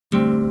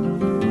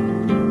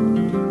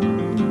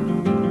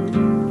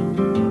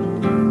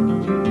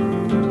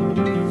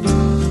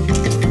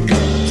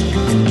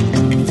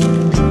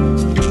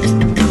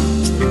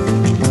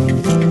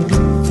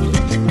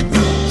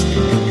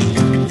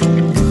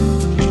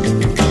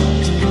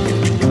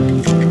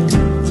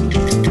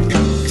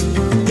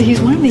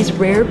these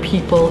rare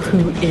people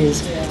who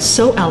is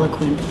so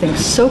eloquent,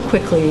 thinks so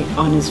quickly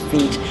on his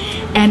feet,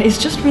 and is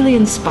just really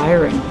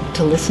inspiring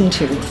to listen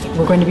to.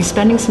 We're going to be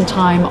spending some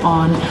time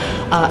on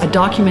a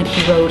document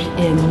he wrote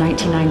in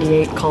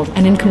 1998 called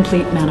An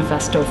Incomplete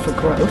Manifesto for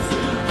Growth,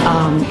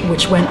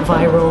 which went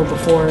viral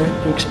before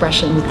the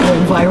expression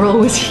going viral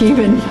was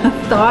even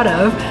thought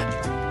of.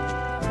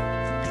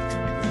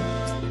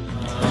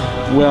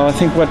 Well, I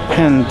think what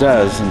PEN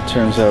does in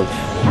terms of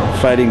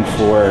fighting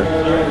for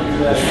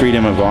the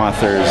freedom of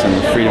authors and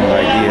the freedom of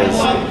ideas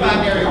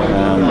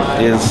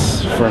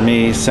is, for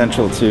me,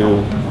 central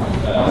to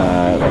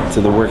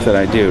the work that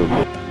I do.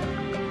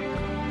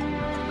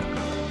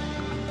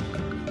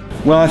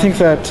 Well, I think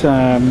that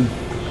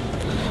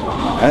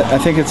I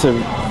think it's a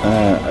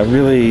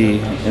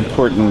really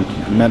important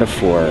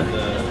metaphor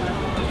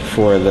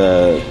for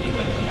the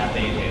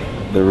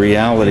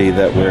reality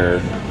that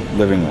we're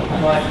living with.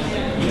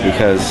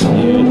 Because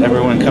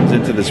everyone comes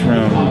into this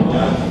room,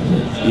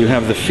 you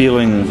have the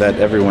feeling that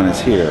everyone is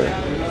here.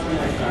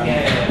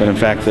 But in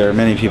fact, there are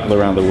many people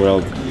around the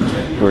world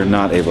who are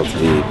not able to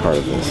be part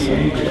of this,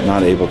 and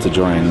not able to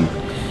join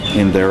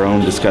in their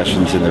own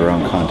discussions in their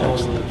own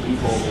context. And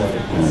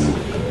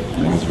I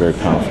think it's a very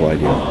powerful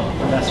idea.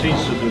 Nasrin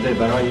Sotoudeh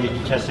برای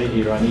یک کس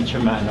ایرانی چه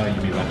معنایی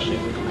می‌بخشه؟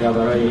 یا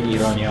برای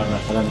ایرانیان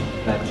مثلا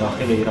در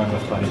داخل ایران و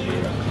خارج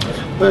ایران؟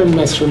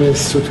 من نسرین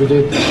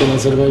ستوده به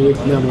نظر من یک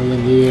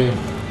نماینده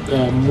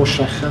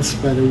مشخص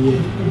برای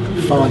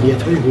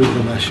فعالیت‌های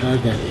حقوق بشر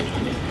در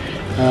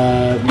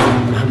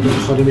همون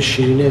خانم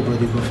شیرین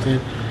عبادی گفتن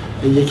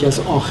یکی از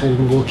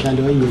آخرین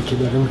وکلاییه که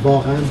دارن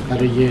واقعا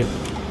برای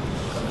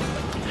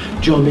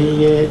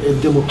جامعه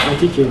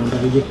دموکراتیک ایران،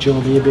 برای یک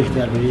جامعه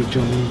بهتر، برای یک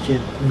جامعه‌ای که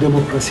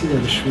دموکراسی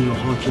درش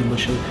حاکم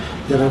باشه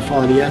دارن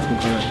فعالیت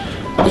میکنن.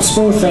 It's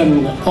both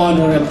an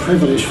honor and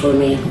privilege for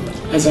me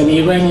as an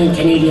Iranian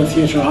Canadian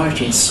theatre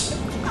artist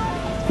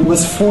who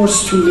was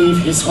forced to leave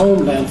his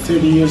homeland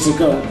 30 years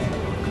ago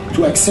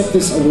to accept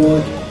this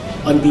award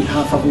on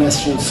behalf of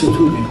Nasrin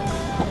Sotoudeh.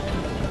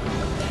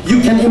 You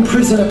can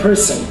imprison a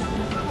person,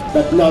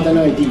 but not an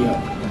idea.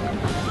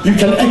 You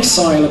can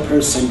exile a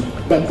person,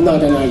 but not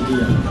an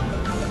idea.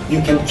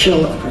 You can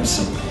kill a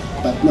person,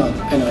 but not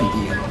an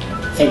idea.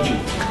 Thank you.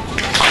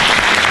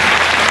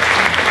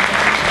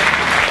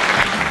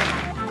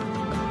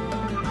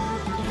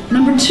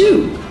 Number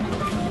 2,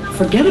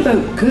 forget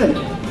about good.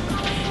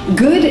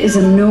 Good is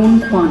a known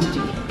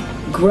quantity.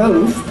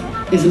 Growth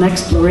is an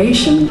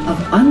exploration of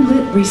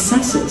unlit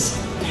recesses.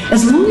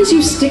 As long as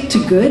you stick to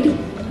good,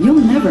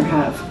 you'll never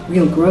have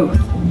real growth.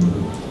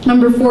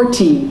 Number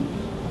 14,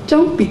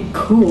 don't be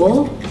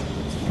cool.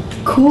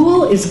 Cool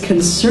is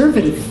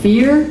conservative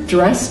fear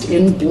dressed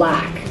in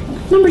black.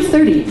 Number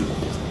 30,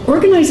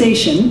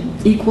 organization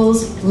equals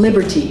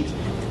liberty.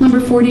 Number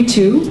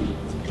 42,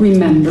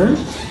 remember,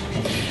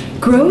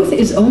 growth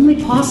is only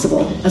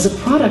possible as a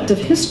product of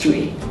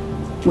history.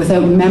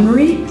 Without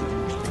memory,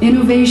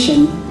 innovation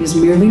is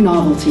merely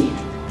novelty.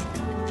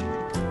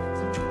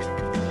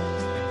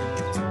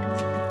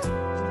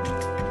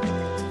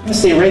 I'm going to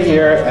stay right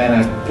here and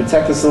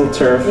protect this little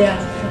turf. Yeah.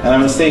 And I'm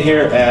going to stay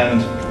here, and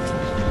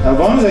as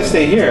long as I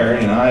stay here,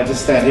 you know, I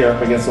just stand here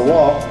up against the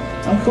wall,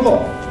 I'm cool.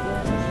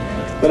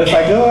 But if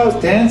I go out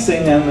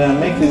dancing and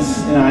make these,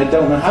 you know, I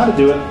don't know how to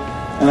do it,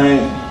 and I,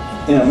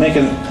 you know, make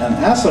an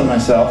ass of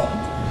myself,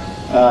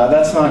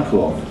 that's not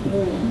cool.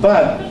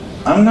 But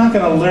I'm not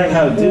going to learn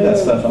how to do that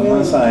stuff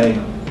unless I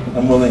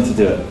am willing to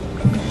do it.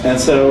 And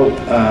so,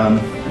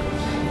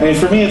 I mean,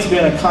 for me, it's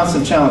been a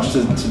constant challenge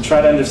to try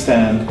to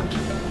understand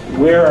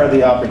where are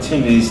the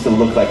opportunities to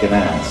look like an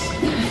ass.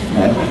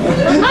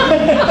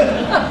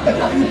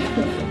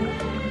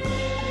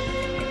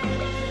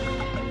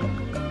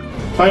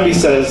 Toynbee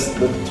says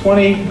the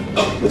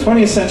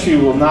 20th century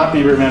will not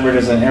be remembered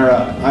as an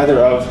era either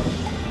of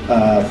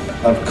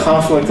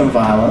conflict and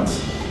violence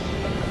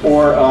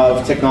or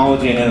of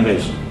technology and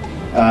innovation.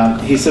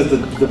 He said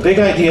that the big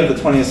idea of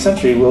the 20th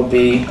century will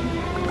be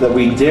that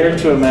we dare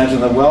to imagine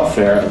the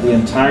welfare of the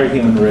entire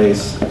human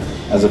race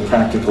as a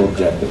practical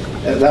objective.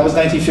 That was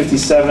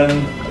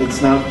 1957. It's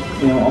now,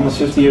 you know, almost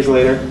 50 years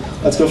later.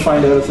 Let's go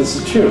find out if this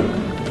is true.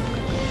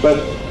 But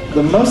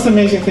the most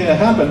amazing thing that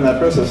happened in that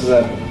process is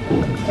that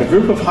a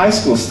group of high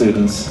school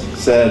students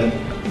said,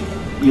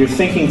 "You're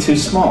thinking too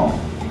small."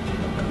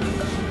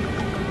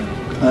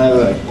 And I was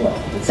like, "Well."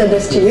 Said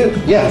this to you?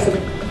 Yeah.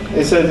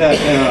 They said that,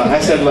 you know, I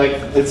said, like,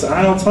 it's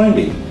Arnold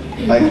Toynbee.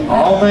 Like,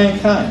 all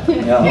mankind,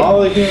 you know,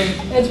 all the human...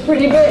 It's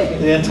pretty big.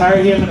 The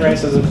entire human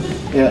race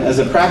as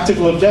a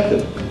practical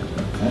objective.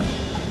 Okay?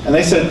 And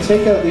they said,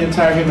 take out the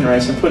entire human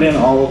race and put in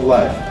all of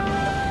life.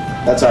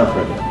 That's our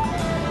project.